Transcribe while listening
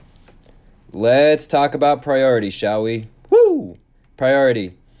Let's talk about priority, shall we? Woo!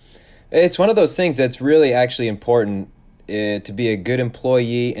 Priority. It's one of those things that's really actually important to be a good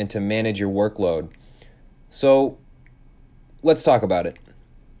employee and to manage your workload. So let's talk about it.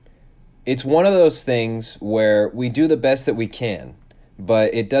 It's one of those things where we do the best that we can,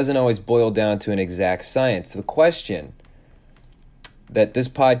 but it doesn't always boil down to an exact science. The question that this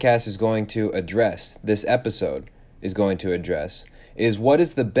podcast is going to address, this episode is going to address, is what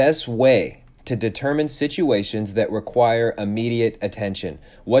is the best way to determine situations that require immediate attention?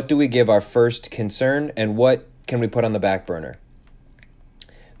 What do we give our first concern and what can we put on the back burner?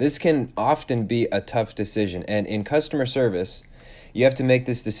 This can often be a tough decision, and in customer service, you have to make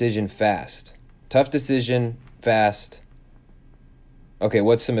this decision fast. Tough decision, fast. Okay,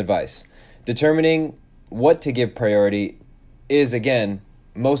 what's some advice? Determining what to give priority is, again,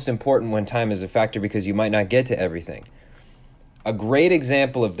 most important when time is a factor because you might not get to everything. A great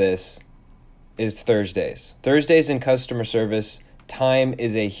example of this is Thursdays. Thursdays in customer service, time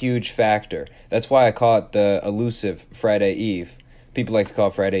is a huge factor. That's why I call it the elusive Friday Eve. People like to call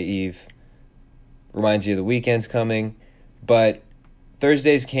it Friday Eve. Reminds you the weekend's coming. But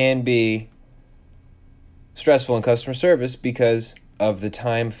Thursdays can be stressful in customer service because of the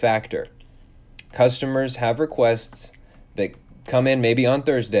time factor. Customers have requests that come in maybe on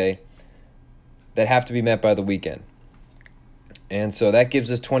Thursday that have to be met by the weekend. And so that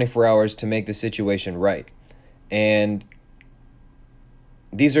gives us 24 hours to make the situation right. And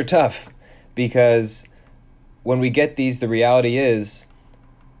these are tough because when we get these, the reality is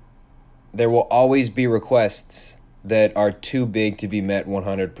there will always be requests that are too big to be met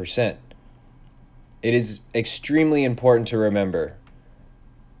 100%. It is extremely important to remember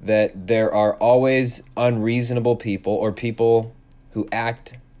that there are always unreasonable people or people who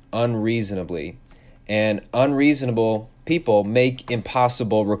act unreasonably, and unreasonable people make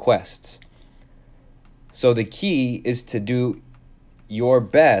impossible requests. So the key is to do your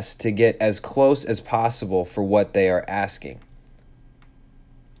best to get as close as possible for what they are asking.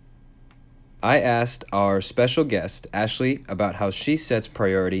 I asked our special guest, Ashley, about how she sets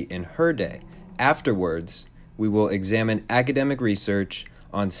priority in her day. Afterwards, we will examine academic research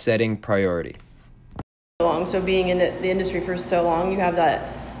on setting priority. So being in the industry for so long, you have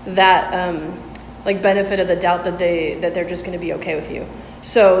that benefit of the doubt that they're just going to be okay with you.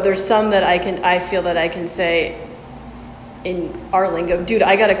 So there's some that I feel that I can say in our lingo, dude,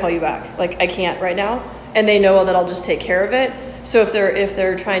 I got to call you back. Like I can't right now. And they know that I'll just take care of it. So if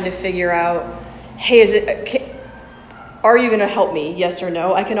they're trying to figure out, hey, are you going to help me? Yes or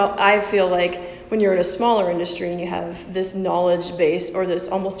no? I feel like when you're in a smaller industry and you have this knowledge base or this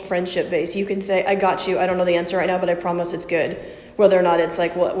almost friendship base, you can say, I got you. I don't know the answer right now, but I promise it's good. Whether or not it's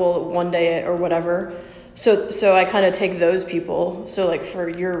like, well, one day it or whatever. So I kind of take those people. So like for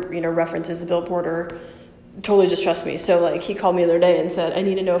your, references, the Bill Porter, totally just trust me. So like he called me the other day and said, I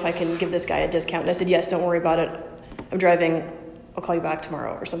need to know if I can give this guy a discount. And I said, yes, don't worry about it. I'm driving. I'll call you back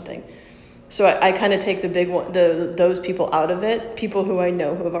tomorrow or something. So I kind of take the big one, those people out of it. People who I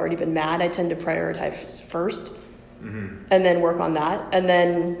know who have already been mad, I tend to prioritize first, and then work on that,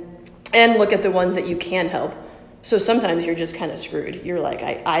 and look at the ones that you can help. So sometimes you're just kind of screwed. You're like,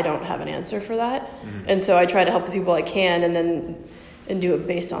 I don't have an answer for that, and so I try to help the people I can, and do it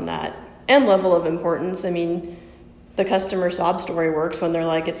based on that and level of importance. I mean, the customer sob story works when they're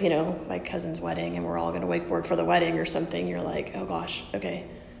like, it's my cousin's wedding, and we're all going to wakeboard for the wedding or something. You're like, oh gosh, okay.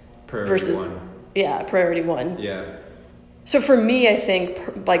 Priority one. Yeah, priority one. Yeah. So for me, I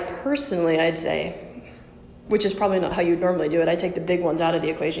think, personally, I'd say, which is probably not how you'd normally do it, I take the big ones out of the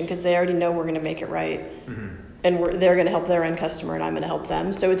equation because they already know we're going to make it right. And they're going to help their end customer and I'm going to help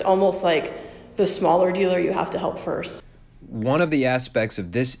them. So it's almost like the smaller dealer you have to help first. One of the aspects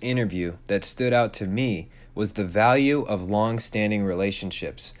of this interview that stood out to me was the value of long-standing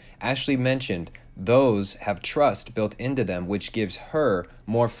relationships. Ashley mentioned those have trust built into them, which gives her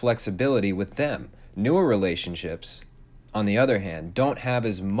more flexibility with them. Newer relationships, on the other hand, don't have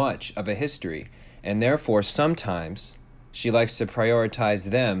as much of a history, and therefore sometimes she likes to prioritize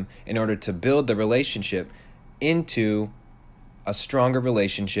them in order to build the relationship into a stronger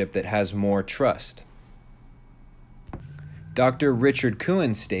relationship that has more trust. Dr. Richard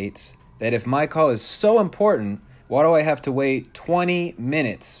Kuhn states that if my call is so important, why do I have to wait 20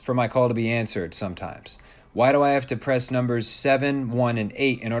 minutes for my call to be answered sometimes? Why do I have to press numbers 7, 1, and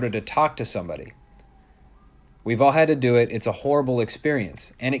 8 in order to talk to somebody? We've all had to do it. It's a horrible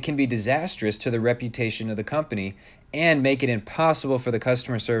experience, and it can be disastrous to the reputation of the company and make it impossible for the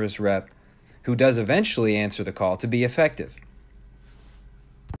customer service rep who does eventually answer the call to be effective.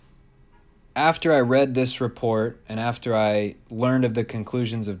 after I read this report and after I learned of the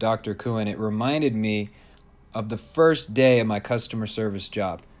conclusions of Dr. Cohen, it reminded me of the first day of my customer service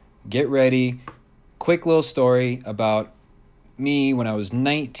job. Get ready. Quick little story about me when I was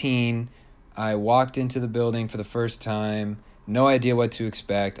 19. I walked into the building for the first time, no idea what to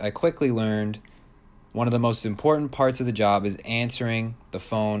expect. I quickly learned one of the most important parts of the job is answering the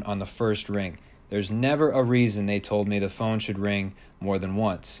phone on the first ring. There's never a reason they told me the phone should ring more than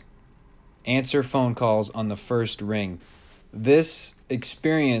once. Answer phone calls on the first ring. This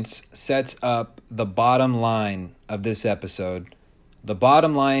experience sets up the bottom line of this episode, the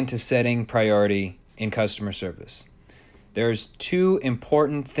bottom line to setting priority in customer service. There's two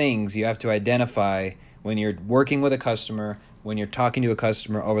important things you have to identify when you're working with a customer, when you're talking to a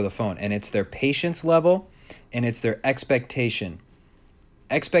customer over the phone, and it's their patience level and it's their expectation.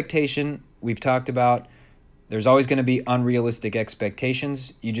 Expectation, we've talked about, there's always going to be unrealistic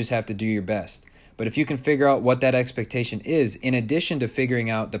expectations. You just have to do your best. But if you can figure out what that expectation is, in addition to figuring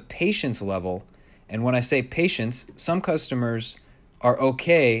out the patience level, and when I say patience, some customers are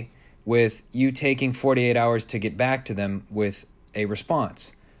okay with you taking 48 hours to get back to them with a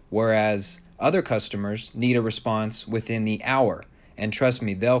response, whereas other customers need a response within the hour. And trust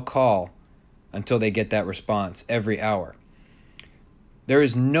me, they'll call until they get that response every hour. There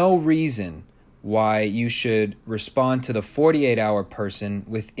is no reason why you should respond to the 48-hour person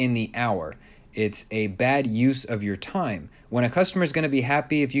within the hour. It's a bad use of your time. When a customer is going to be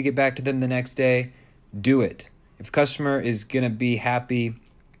happy if you get back to them the next day, do it. If a customer is going to be happy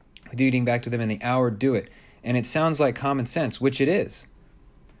with you getting back to them in the hour, do it. And it sounds like common sense, which it is.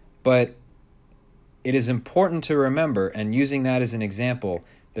 But it is important to remember, and using that as an example,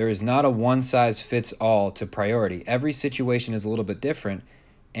 there is not a one-size-fits-all to priority. Every situation is a little bit different,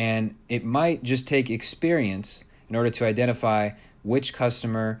 and it might just take experience in order to identify which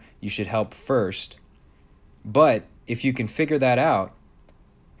customer you should help first. But if you can figure that out,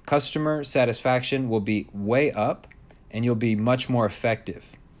 customer satisfaction will be way up, and you'll be much more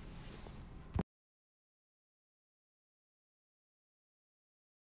effective.